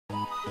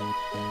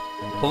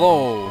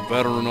Hello,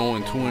 Veteran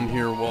and Twin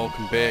here,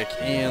 welcome back,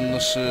 and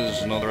this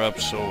is another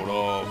episode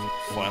of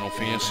Final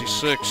Fantasy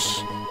VI.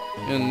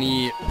 In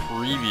the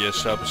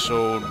previous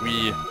episode,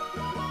 we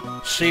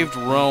saved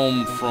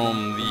Relm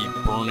from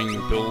the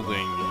burning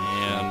building,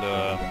 and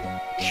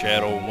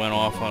Shadow went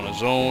off on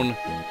his own.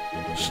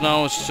 So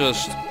now it's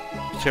just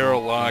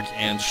Terralock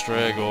and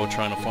Strago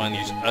trying to find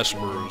these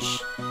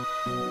espers.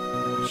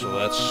 So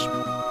that's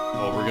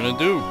what we're gonna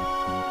do.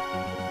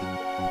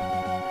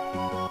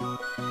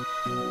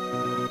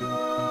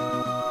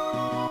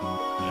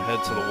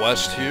 Head to the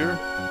west here.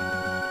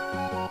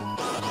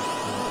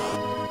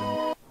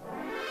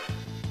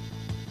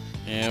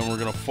 And we're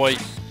gonna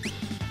fight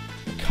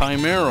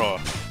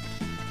Chimera.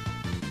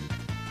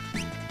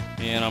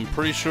 And I'm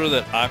pretty sure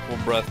that Aqua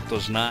Breath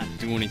does not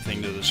do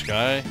anything to this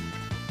guy.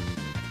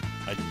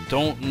 I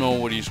don't know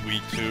what he's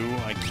weak to.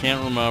 I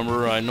can't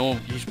remember. I know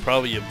he's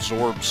probably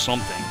absorbed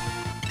something.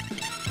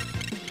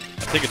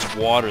 I think it's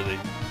water that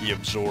he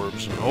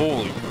absorbs. And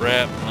holy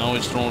crap, now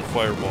he's throwing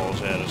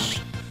fireballs at us.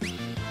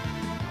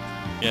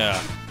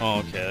 Yeah, oh,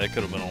 okay, that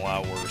could have been a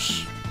lot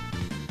worse.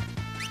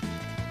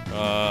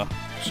 So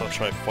I'll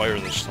try fire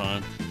this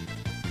time.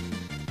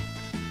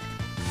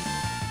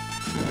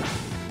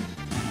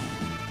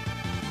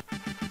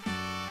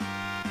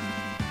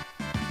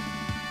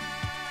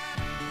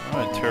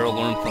 Alright, Terra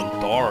learned from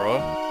Dara.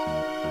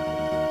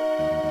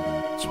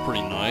 It's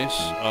pretty nice.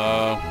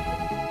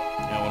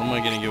 Yeah, what am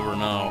I gonna give her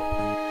now?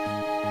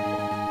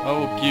 I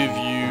will give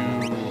you...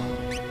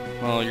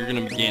 Well, you're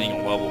going to be gaining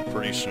a level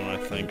pretty soon, I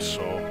think,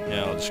 so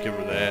yeah, I'll just give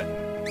her that.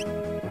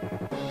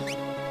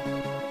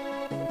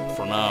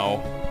 For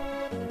now.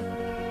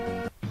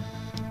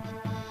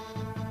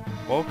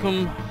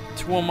 Welcome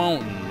to a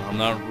mountain. I'm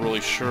not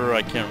really sure,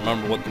 I can't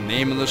remember what the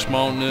name of this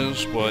mountain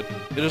is, but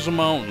it is a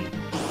mountain.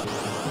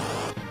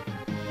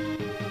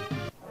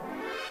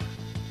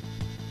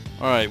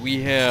 Alright,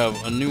 we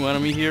have a new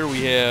enemy here.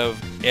 We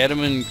have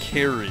Adam and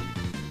Carrie.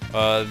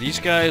 These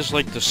guys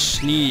like to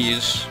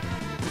sneeze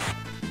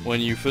when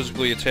you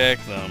physically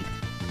attack them.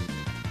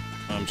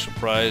 I'm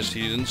surprised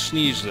he didn't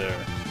sneeze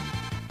there.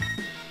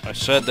 I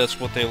said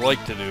that's what they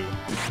like to do.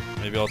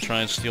 Maybe I'll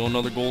try and steal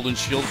another golden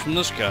shield from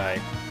this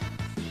guy.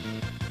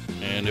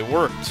 And it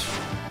worked.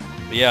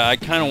 But yeah, I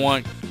kind of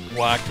want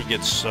Locke to get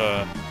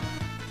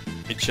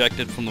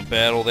ejected from the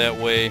battle. That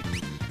way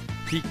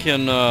he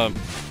can, well,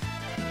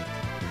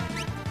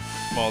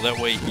 that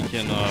way he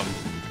can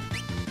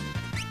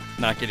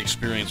not get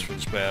experience for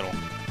this battle.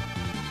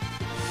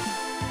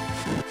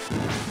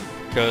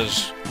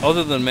 Because,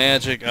 other than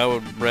magic, I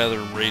would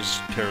rather raise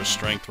Terra's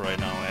strength right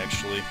now,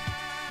 actually.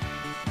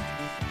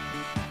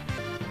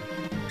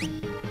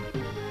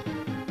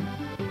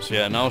 So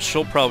yeah, now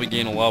she'll probably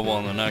gain a level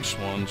on the next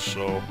one,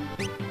 so...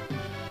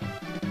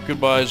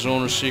 Goodbye,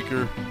 Zoner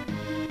Seeker.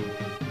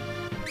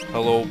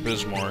 Hello,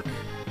 Bismarck.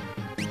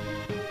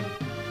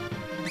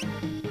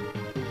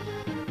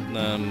 And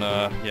then,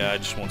 yeah, I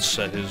just won't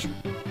set his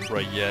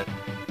right yet.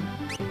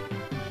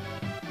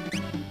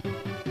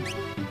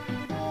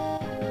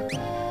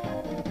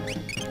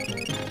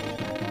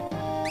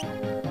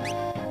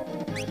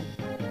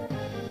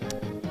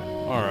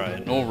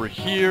 Alright, over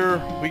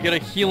here, we get a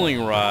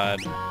healing rod.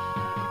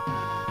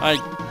 I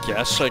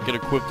guess I could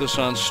equip this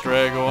on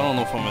Strago. I don't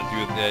know if I'm going to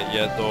do that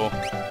yet, though.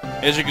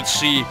 As you can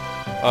see,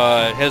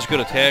 it has good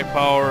attack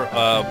power,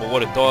 but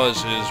what it does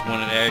is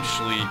when it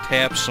actually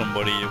taps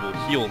somebody, it will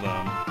heal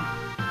them.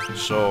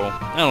 So,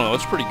 I don't know,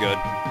 it's pretty good.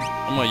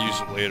 I might use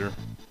it later.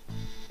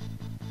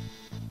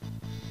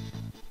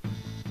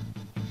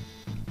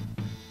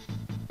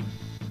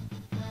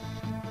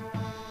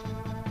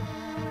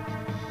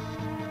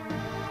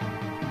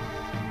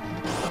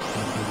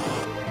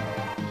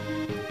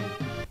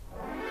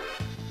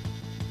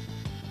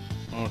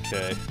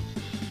 Okay.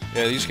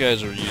 Yeah, these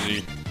guys are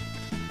easy.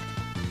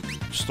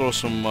 Just throw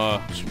some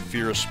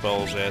fear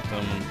spells at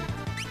them, and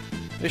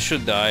they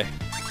should die.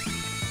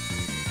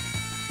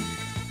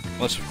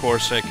 Unless, of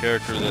course, that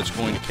character that's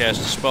going to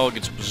cast a spell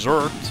gets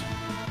berserked.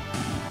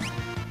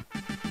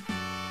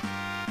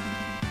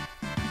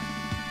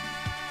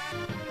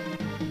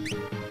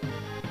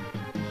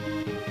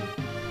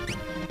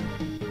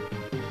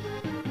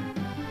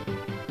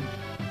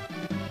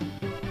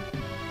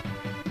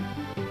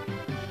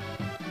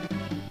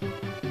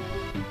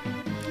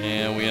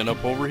 And we end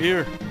up over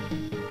here.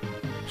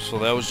 So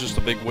that was just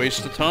a big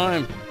waste of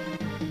time.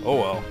 Oh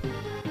well.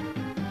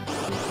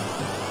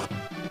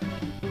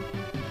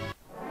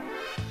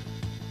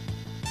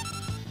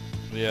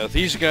 Yeah,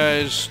 these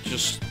guys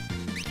just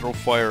throw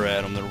fire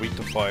at them. They're weak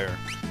to fire.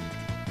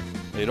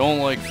 They don't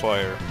like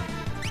fire.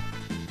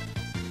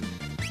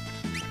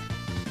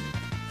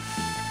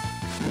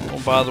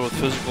 Don't bother with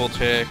physical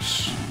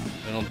attacks.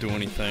 They don't do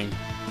anything.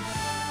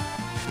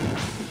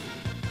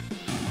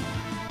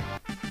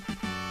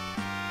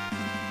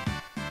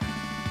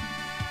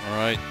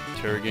 Alright,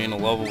 Terra gained a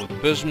level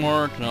with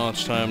Bismarck. Now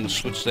it's time to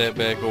switch that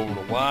back over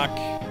to Locke.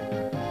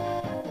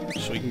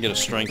 So we can get a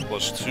strength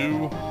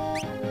 +2.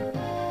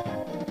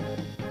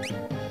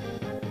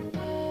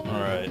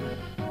 Alright.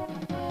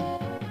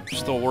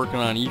 Still working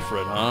on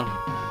Ifrit, huh?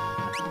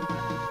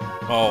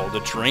 Oh,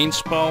 the drain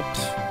spell?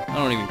 Pfft, I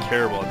don't even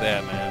care about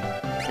that, man.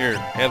 Here,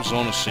 have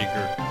Zona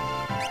Seeker.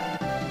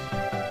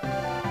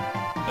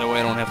 That way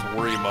I don't have to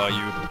worry about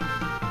you.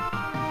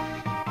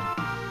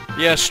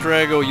 Yeah,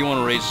 Strago, you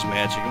want to raise his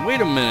magic. And wait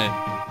a minute!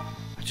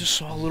 I just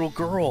saw a little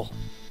girl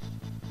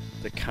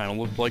that kind of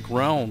looked like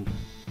Relm.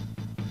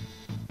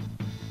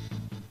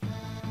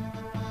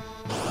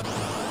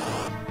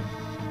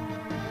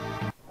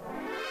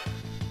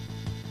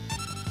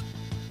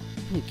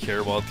 I don't care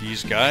about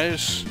these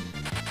guys.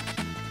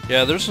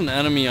 Yeah, there's an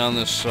enemy on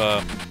this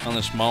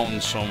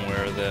mountain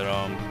somewhere that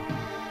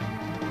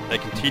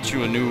that can teach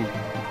you a new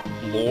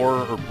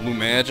lore or blue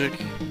magic.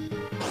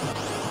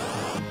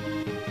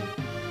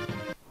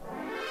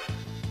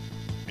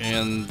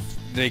 And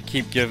they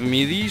keep giving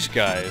me these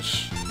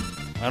guys.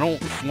 I don't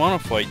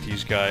want to fight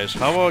these guys.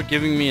 How about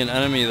giving me an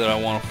enemy that I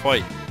want to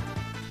fight?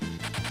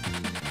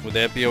 Would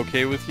that be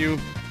okay with you?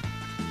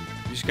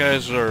 These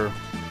guys are...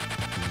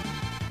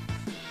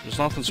 There's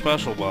nothing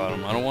special about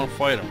them. I don't want to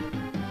fight them.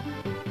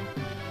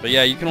 But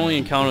yeah, you can only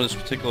encounter this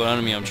particular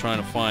enemy I'm trying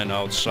to find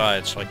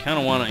outside, so I kind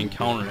of want to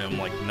encounter him,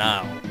 like,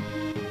 now.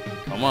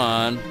 Come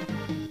on.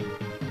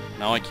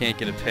 Now I can't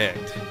get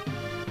attacked.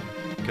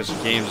 Because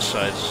the game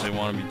decides they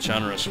want to be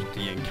generous with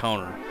the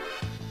encounter.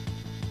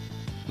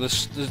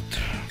 This...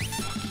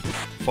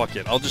 Fuck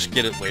it, I'll just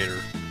get it later.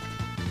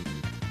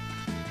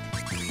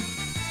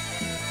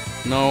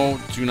 No,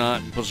 do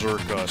not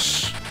berserk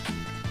us.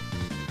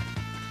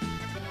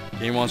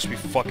 Game wants to be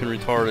fucking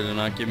retarded and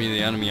not give me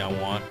the enemy I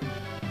want.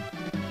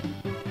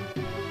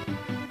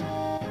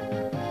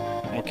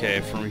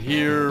 Okay, from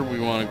here we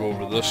want to go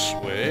over this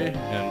way,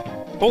 and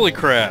holy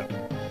crap!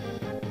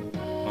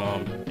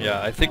 Yeah,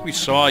 I think we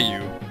saw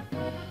you.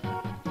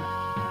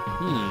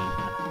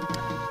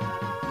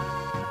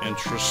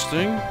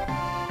 Interesting.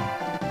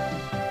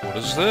 What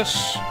is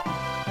this?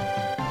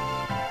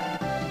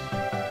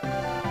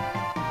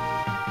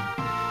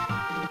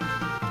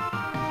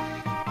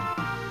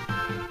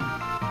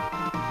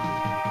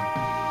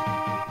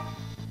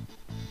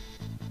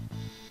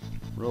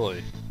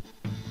 Really?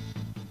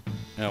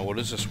 Now, what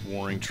is this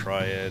warring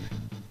triad?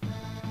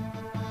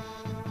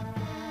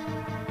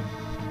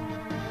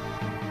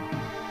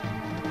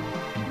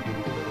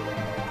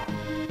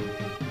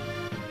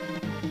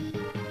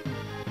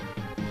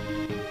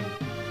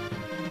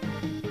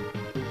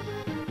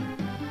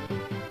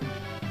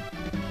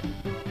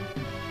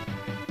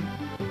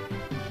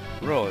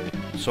 Really?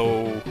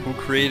 So, who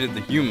created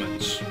the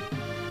humans?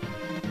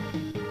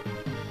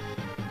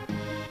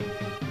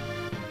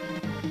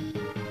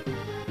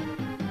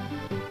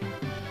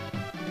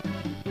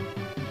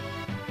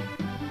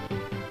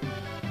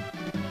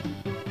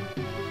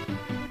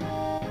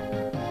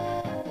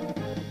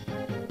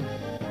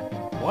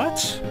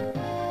 What?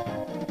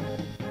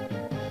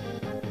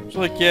 It's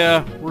like,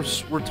 yeah,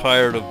 we're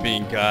tired of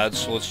being gods,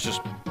 so let's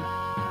just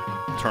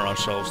turn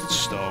ourselves to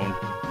stone.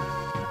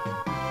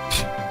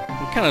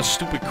 What kind of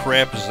stupid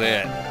crap is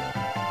that?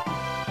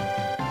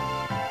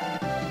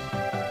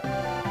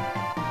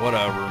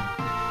 Whatever.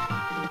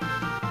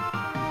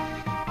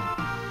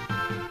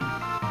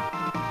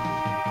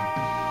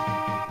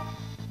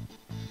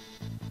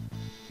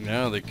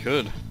 Yeah, they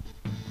could.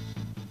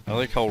 I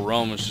like how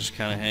Relm is just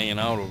kind of hanging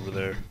out over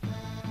there.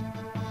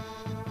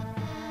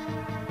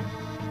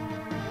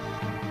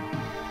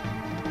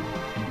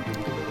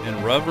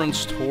 In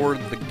reverence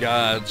toward the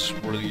gods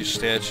were these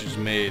statues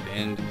made,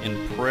 and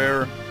in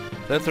prayer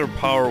that their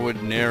power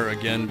would ne'er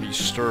again be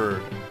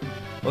stirred.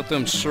 Let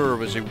them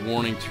serve as a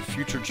warning to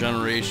future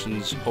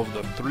generations of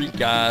the three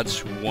gods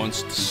who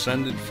once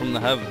descended from the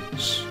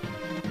heavens.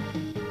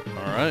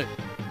 Alright.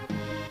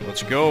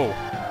 Let's go.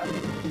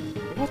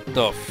 What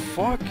the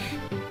fuck?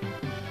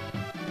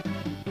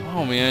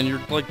 Oh man,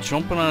 you're like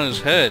jumping on his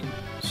head.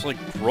 It's like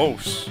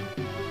gross.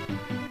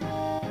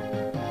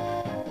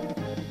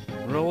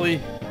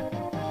 Really?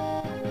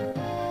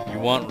 You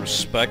want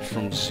respect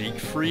from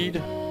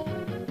Siegfried?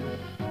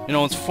 You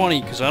know, it's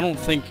funny, because I don't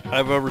think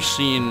I've ever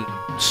seen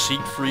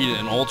Siegfried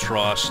and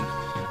Ultros,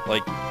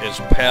 like, as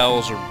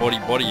pals or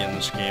buddy-buddy in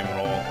this game at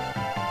all.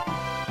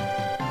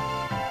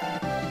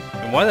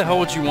 And why the hell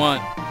would you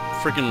want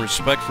freaking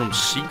respect from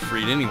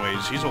Siegfried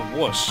anyways? He's a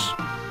wuss.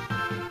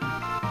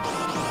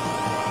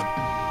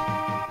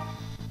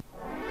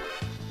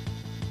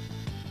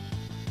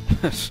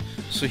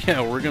 So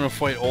yeah, we're gonna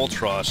fight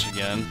Ultros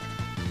again,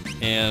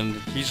 and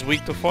he's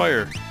weak to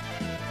fire.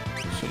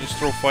 So just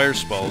throw fire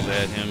spells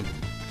at him,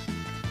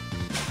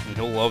 and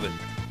he'll love it.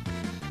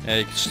 And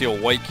you can steal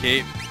White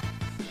Cape,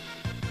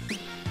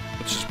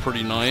 which is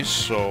pretty nice,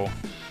 so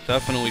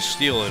definitely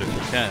steal it if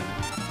you can.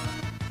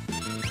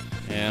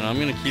 And I'm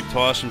gonna keep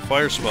tossing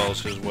fire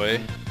spells his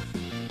way.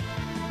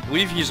 I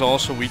believe he's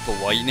also weak to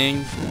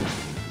lightning.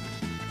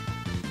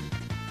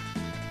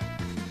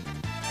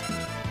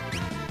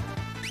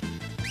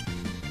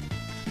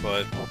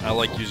 But I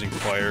like using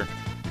fire.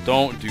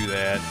 Don't do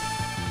that.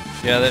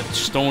 Yeah, that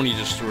stone he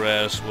just threw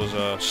at us was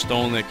a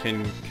stone that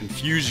can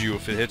confuse you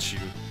if it hits you.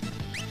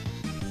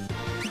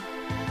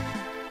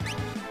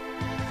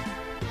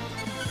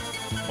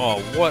 Oh,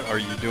 what are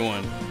you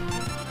doing?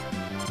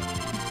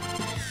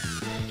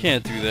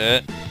 Can't do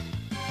that.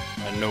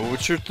 I know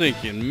what you're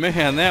thinking.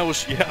 Man, that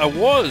was... Yeah, I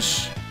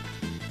was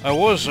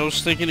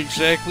thinking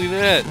exactly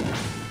that.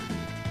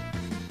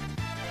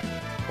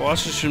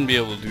 Bosses shouldn't be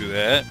able to do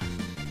that.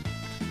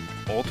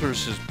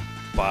 Alters his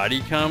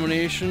body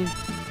combination?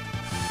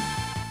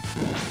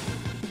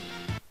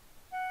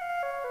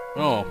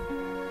 Oh.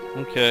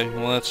 Okay,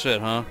 well that's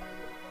it, huh?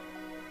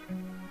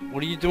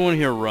 What are you doing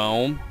here,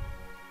 Relm?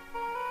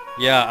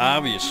 Yeah,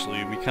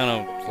 obviously. We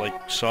kind of,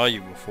 like, saw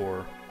you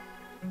before.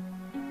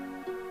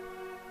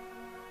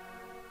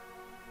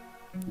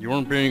 You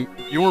weren't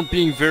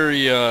being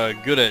very,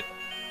 good at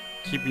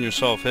keeping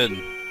yourself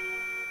hidden.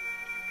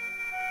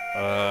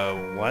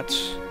 What?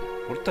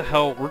 What the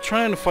hell? We're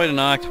trying to fight an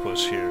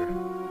octopus here.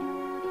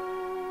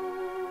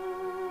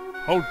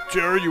 How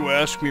dare you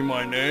ask me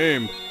my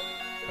name?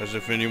 As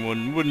if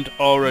anyone wouldn't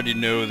already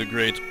know the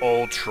great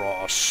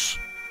Ultros.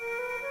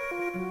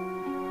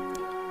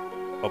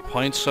 A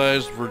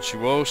pint-sized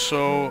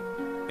virtuoso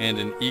and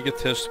an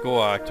egotistical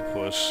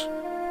octopus.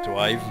 Do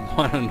I even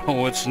want to know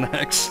what's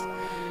next?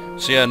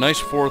 So yeah, nice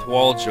fourth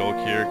wall joke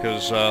here,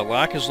 because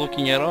Locke is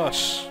looking at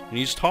us, and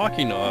he's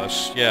talking to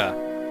us, yeah.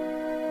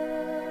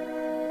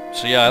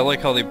 So yeah, I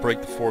like how they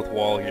break the fourth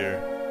wall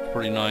here. It's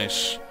pretty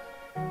nice.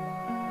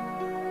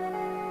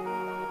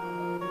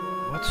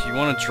 What? You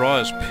want to draw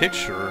his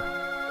picture?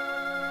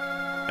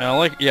 And I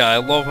like, yeah, I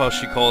love how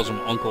she calls him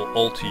Uncle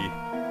Ulty.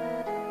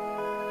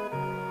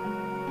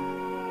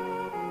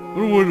 I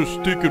don't want a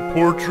stinking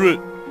portrait.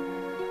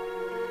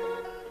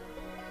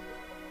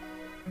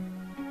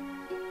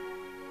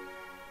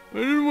 I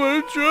didn't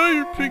want to draw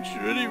your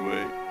picture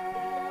anyway.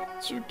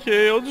 It's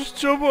okay, I'll just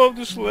jump off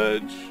this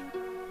ledge.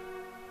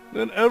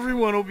 Then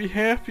everyone will be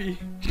happy.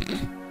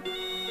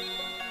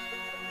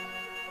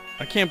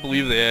 I can't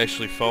believe they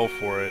actually fell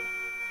for it.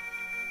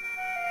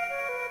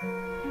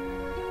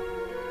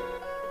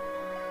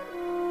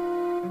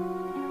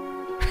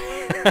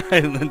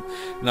 And then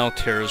now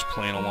Tara's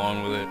playing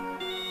along with it.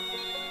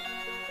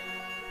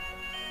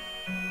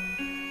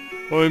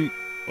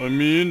 I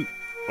mean,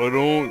 I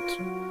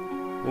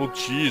don't... Well,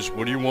 geez,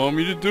 what do you want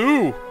me to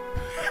do?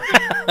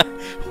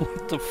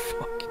 What the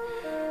fuck?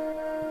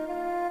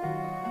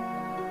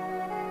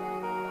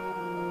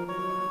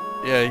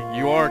 Yeah,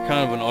 you are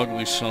kind of an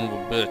ugly son of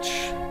a bitch.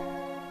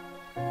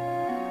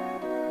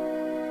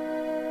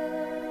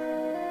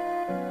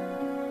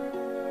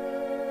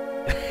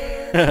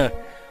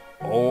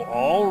 Oh,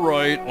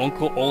 alright,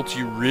 Uncle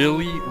Ulty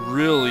really,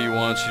 really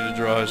wants you to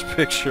draw his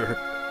picture.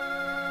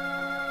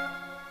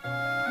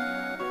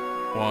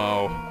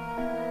 Wow.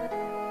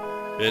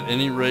 At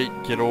any rate,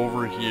 get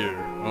over here.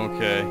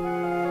 Okay.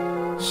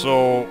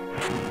 So,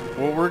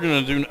 what we're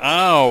gonna do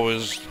now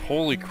is...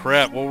 Holy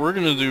crap, what we're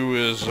gonna do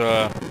is,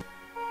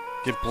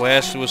 get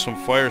blasted with some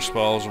fire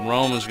spells, and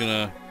Relm is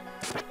gonna...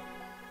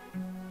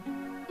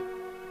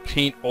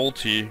 paint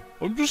Ulty.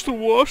 I'm just a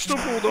washed-up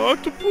old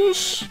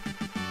octopus?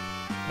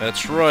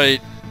 That's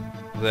right.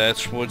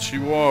 That's what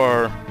you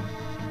are.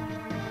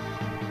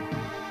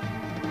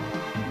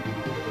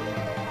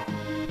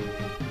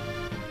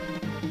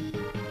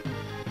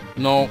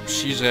 No,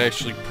 she's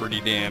actually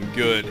pretty damn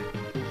good.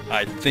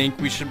 I think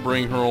we should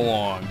bring her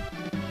along.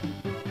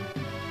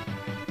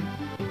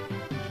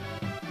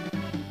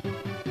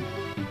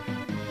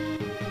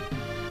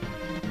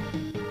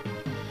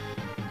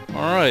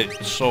 Alright,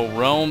 so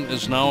Relm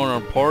is now in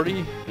our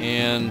party,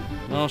 and,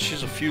 well,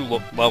 she's a few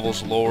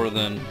levels lower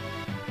than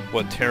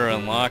what Tara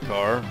and Locke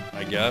are,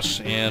 I guess.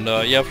 And,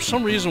 yeah, for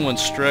some reason when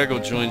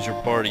Strago joins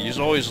your party, he's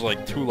always,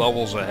 like, 2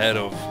 levels ahead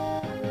of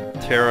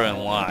Tara and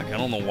Locke. I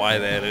don't know why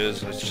that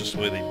is, that's just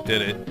the way they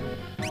did it.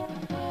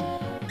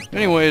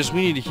 Anyways,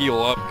 we need to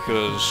heal up,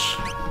 because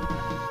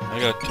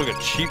I took a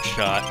cheap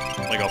shot,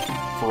 like a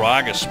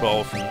Faraga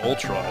spell from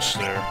Ultros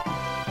there.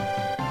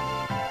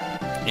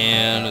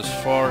 And as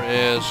far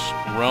as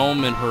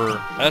Relm and her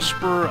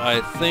Esper,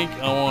 I think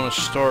I want to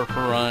start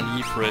her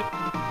on Ifrit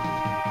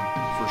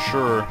for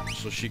sure,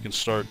 so she can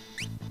start,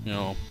 you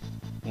know,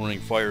 learning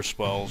fire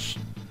spells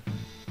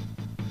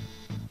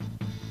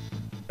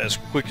as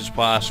quick as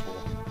possible.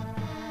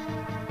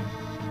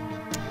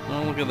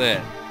 Oh, look at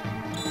that.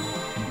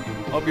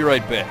 I'll be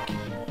right back.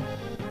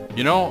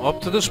 You know, up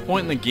to this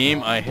point in the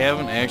game, I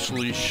haven't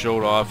actually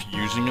showed off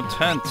using a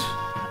tent. So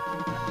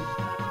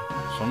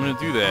I'm going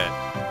to do that.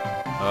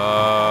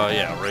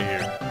 Yeah, right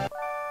here.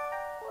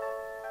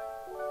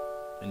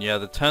 And yeah,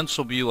 the tents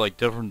will be like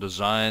different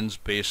designs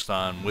based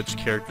on which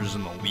character's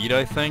in the lead,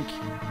 I think.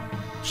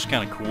 Which is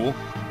kind of cool.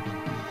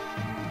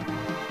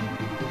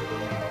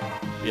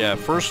 Yeah,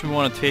 first we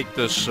want to take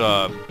this,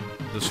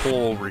 this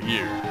hole over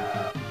here.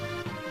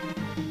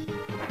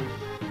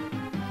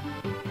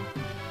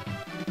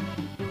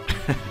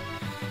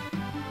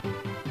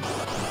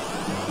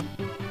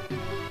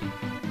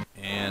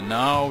 And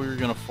now we're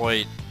gonna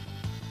fight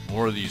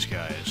more of these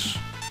guys.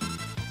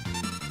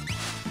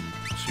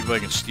 See if I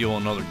can steal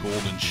another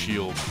golden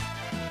shield.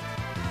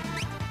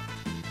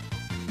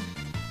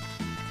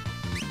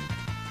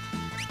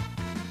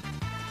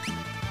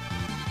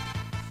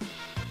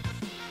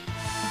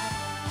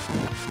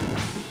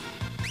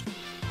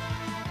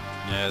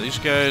 Yeah, these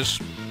guys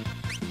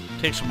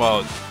takes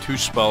about 2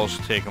 spells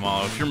to take them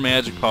out. If your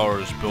magic power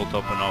is built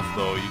up enough,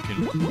 though, you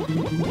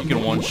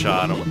can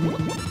one-shot them.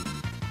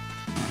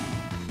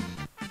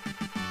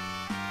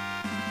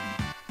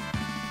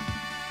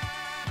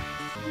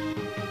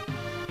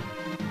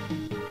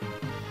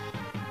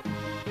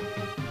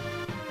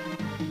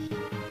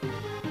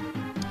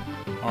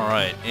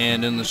 Alright,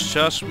 and in this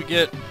chest we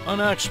get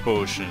an X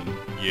potion.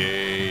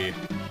 Yay.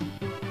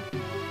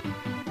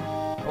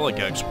 I like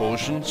X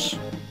potions.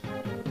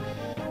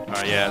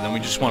 Alright, yeah, then we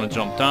just want to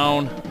jump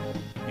down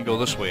and go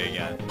this way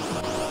again.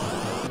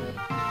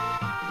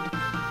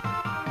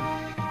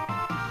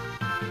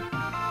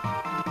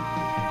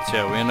 So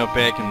yeah, we end up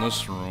back in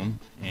this room,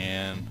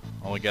 and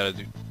all we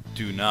gotta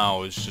do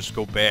now is just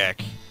go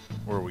back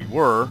where we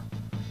were.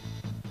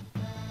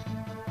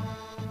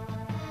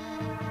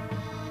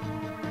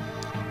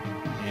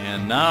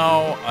 And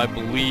now I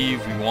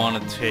believe we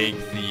want to take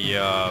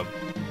the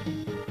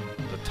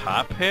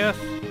top path.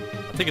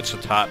 I think it's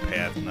the top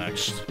path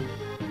next.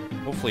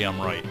 Hopefully I'm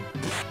right.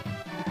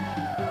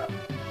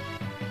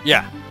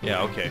 Yeah,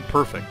 okay,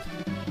 perfect.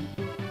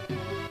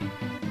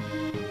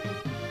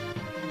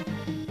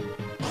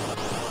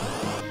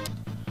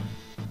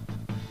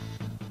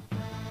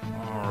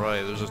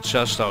 Alright, there's a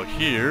chest out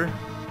here.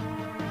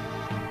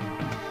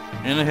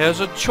 And it has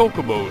a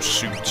chocobo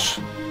suit.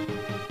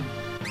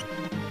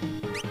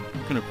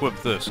 You can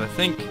equip this. I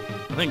think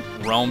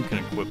Relm can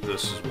equip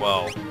this as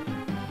well.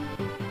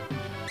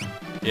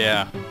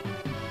 Yeah.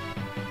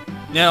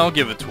 Yeah, I'll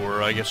give it to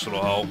her. I guess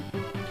it'll help.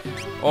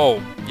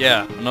 Oh,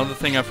 yeah. Another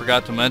thing I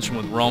forgot to mention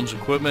with Relm's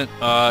equipment,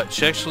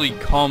 she actually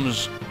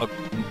comes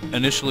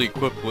initially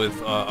equipped with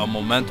a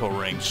memento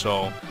ring.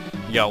 So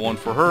you got one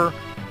for her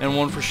and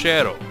one for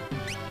Shadow.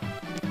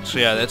 So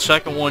yeah, that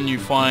second one you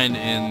find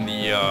in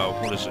the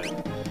what is it?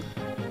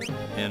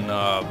 In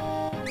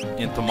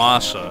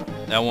Tomasa.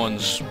 That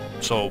one's,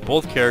 so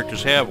both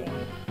characters have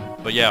one.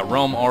 But yeah,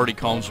 Relm already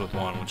comes with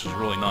one, which is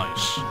really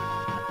nice.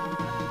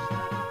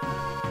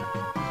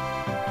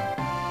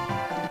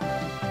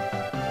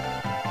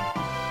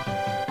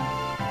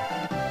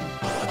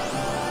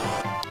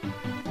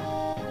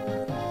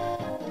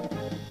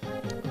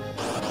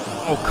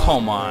 Oh,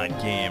 come on,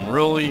 game.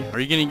 Really? Are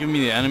you gonna give me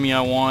the enemy I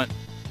want?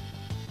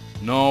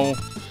 No?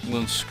 Well,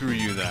 then screw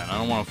you then. I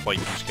don't want to fight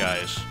these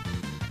guys.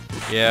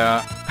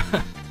 Yeah.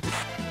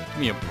 Give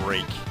me a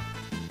break.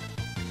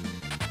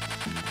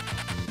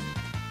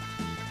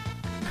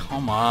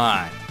 Come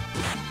on.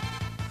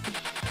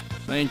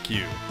 Thank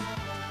you.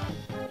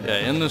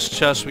 Yeah, in this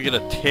chest we get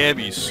a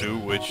tabby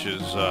suit, which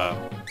is, I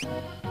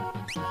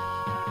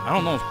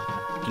don't know if...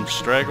 Can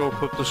Strago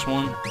equip this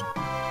one?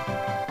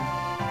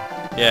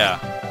 Yeah.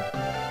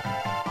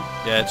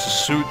 Yeah, it's a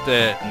suit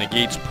that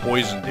negates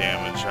poison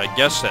damage. I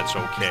guess that's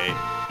okay.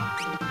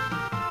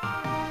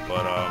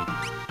 But,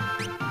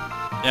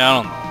 yeah,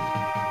 I don't know.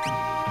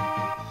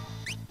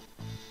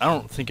 I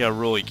don't think I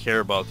really care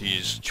about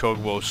these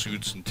chocobo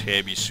suits and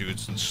tabby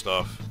suits and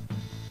stuff.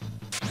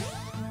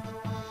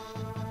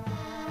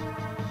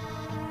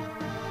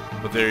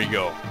 But there you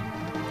go.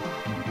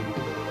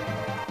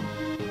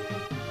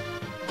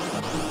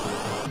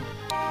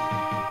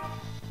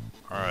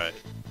 Alright.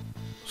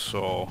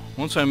 So,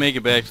 once I make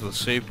it back to the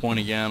save point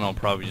again, I'll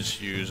probably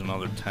just use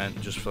another tent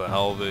just for the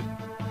hell of it.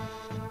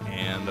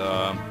 And,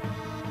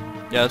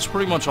 yeah, that's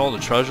pretty much all the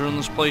treasure in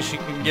this place you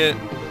can get.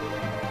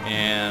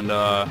 And,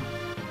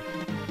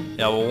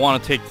 yeah, we'll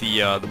want to take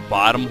the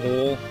bottom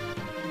hole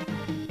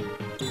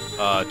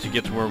to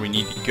get to where we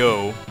need to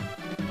go.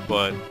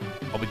 But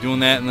I'll be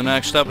doing that in the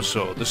next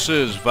episode. This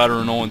is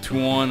Veteran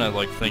 0121. I'd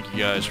like to thank you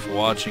guys for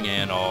watching,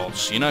 and I'll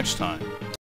see you next time.